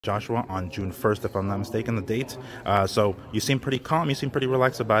Joshua on June 1st, if I'm not mistaken, the date. So you seem pretty calm, you seem pretty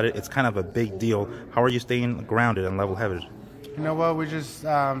relaxed about it. It's kind of a big deal. How are you staying grounded and level-headed? You know what, we're just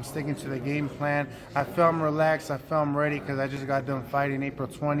sticking to the game plan. I feel I'm relaxed, I feel I'm ready because I just got done fighting April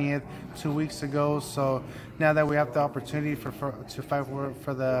 20th, 2 weeks ago. So now that we have the opportunity to fight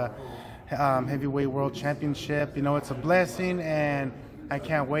for the heavyweight world championship, you know, it's a blessing, and I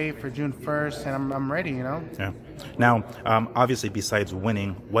can't wait for June 1st, and I'm ready, you know? Yeah. Now, obviously, besides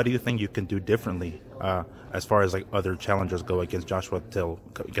winning, what do you think you can do differently as far as like other challengers go against Joshua to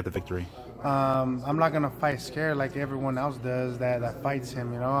get the victory? I'm not going to fight scared like everyone else does that fights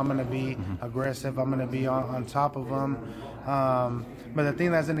him, you know? I'm going to be aggressive. I'm going to be on top of him. But the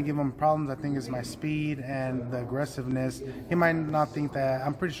thing that's going to give him problems, I think, is my speed and the aggressiveness. He might not think that.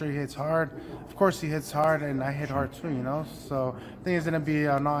 I'm pretty sure he hits hard. Of course, he hits hard, and I hit hard too, you know? So I think it's going to be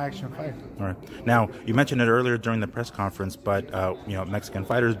an all-action fight. All right. Now, you mentioned it earlier during the press conference, but, you know, Mexican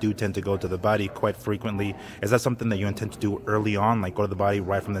fighters do tend to go to the body quite frequently. Is that something that you intend to do early on, like go to the body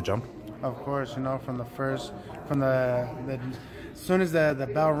right from the jump? Of course, you know, as soon as the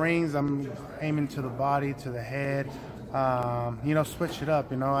bell rings, I'm aiming to the body, to the head. You know, switch it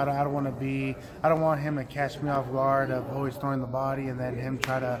up. You know, I don't want him to catch me off guard of always throwing the body and then him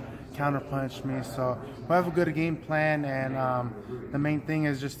try to counterpunch me. So we have a good game plan, and the main thing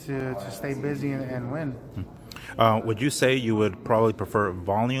is just to stay busy and win. Would you say you would probably prefer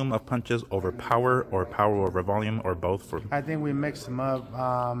volume of punches over power, or power over volume, or both? I think we mix them up.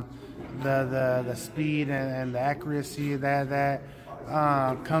 The speed and the accuracy that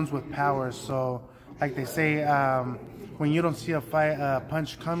comes with power. So, like they say, when you don't see a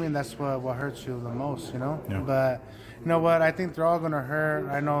punch coming, that's what hurts you the most, you know? Yeah. But you know what? I think they're all going to hurt.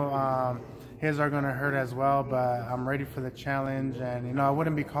 I know his are going to hurt as well, but I'm ready for the challenge. And, you know, I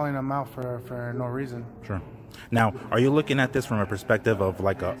wouldn't be calling them out for no reason. Sure. Now, are you looking at this from a perspective of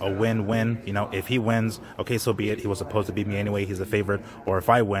like a win-win? You know, if he wins, okay, so be it. He was supposed to beat me anyway. He's a favorite. Or if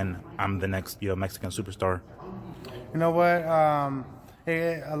I win, I'm the next, you know, Mexican superstar. You know what?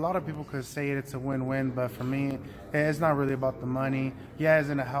 A lot of people could say it's a win-win, but for me, it's not really about the money. Yeah, it's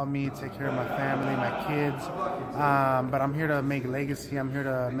going to help me take care of my family, my kids, but I'm here to make legacy. I'm here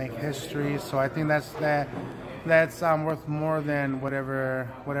to make history. So I think that's worth more than whatever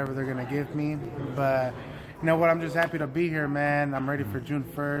they're going to give me. But you know what? I'm just happy to be here, man. I'm ready for June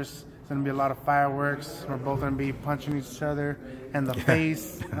 1st. It's going to be a lot of fireworks. We're both going to be punching each other in the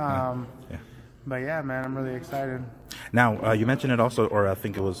face. But yeah, man, I'm really excited. Now, you mentioned it also, or I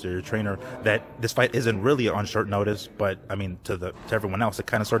think it was your trainer, that this fight isn't really on short notice, but I mean, to everyone else, it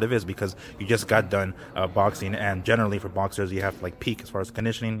kind of sort of is, because you just got done boxing, and generally for boxers, you have to like peak as far as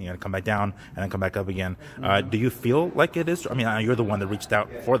conditioning. You got to come back down and then come back up again. Do you feel like it is? I mean, you're the one that reached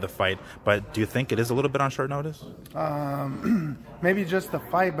out for the fight, but do you think it is a little bit on short notice? Maybe just the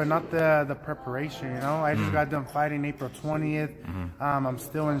fight, but not the preparation. You know, I just got done fighting April 20th. I'm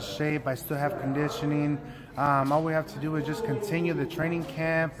still in shape. I still have conditioning. All we have to do is just continue the training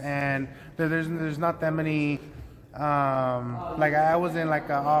camp, and there's not that many. Like I wasn't like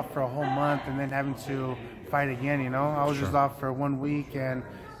off for a whole month and then having to fight again. You know, I was just off for 1 week and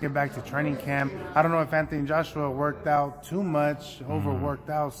get back to training camp. I don't know if Anthony Joshua worked out too much, overworked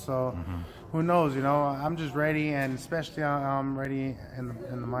out. So who knows? You know, I'm just ready, and especially I'm ready in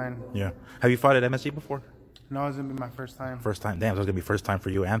the mind. Yeah. Have you fought at MSG before? No, it's going to be my first time. First time. Damn, so it's going to be first time for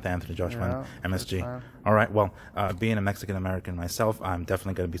you and Anthony Joshua and MSG. All right. Well, being a Mexican-American myself, I'm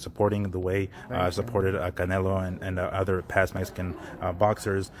definitely going to be supporting the way I've supported Canelo and other past Mexican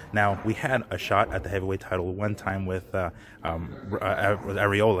boxers. Now, we had a shot at the heavyweight title one time with Areola,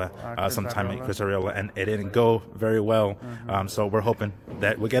 Chris Areola, and it didn't go very well. So we're hoping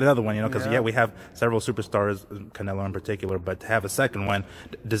that we'll get another one, you know, because, we have several superstars, Canelo in particular, but to have a second one,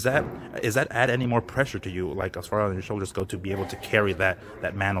 does that add any more pressure to you? Like as far as your shoulders go, to be able to carry that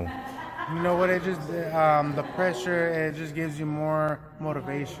mantle? You know what? It just the pressure. It just gives you more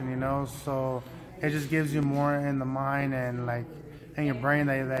motivation. You know, so it just gives you more in the mind and like in your brain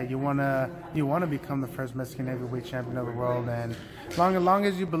that you wanna become the first Mexican heavyweight champion of the world. And as long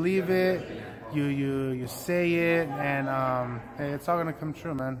as you believe it, you say it, and it's all gonna come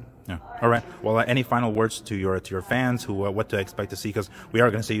true, man. Yeah. All right. Well, any final words to your fans, who what to expect to see? Because we are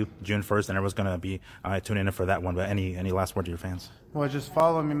going to see you June 1st, and everyone's going to be tuning in for that one. But any last word to your fans? Well, just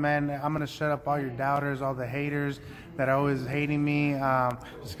follow me, man. I'm going to shut up all your doubters, all the haters that are always hating me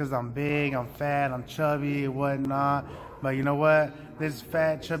just because I'm big, I'm fat, I'm chubby, whatnot. But you know what? This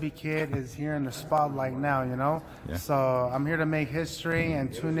fat, chubby kid is here in the spotlight now, you know? Yeah. So I'm here to make history,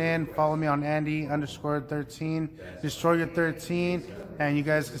 and tune in. Follow me on Andy_13. Destroy your 13, and you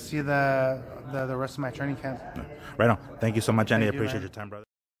guys can see the rest of my training camp. Right on. Thank you so much, Andy. I appreciate your time, brother.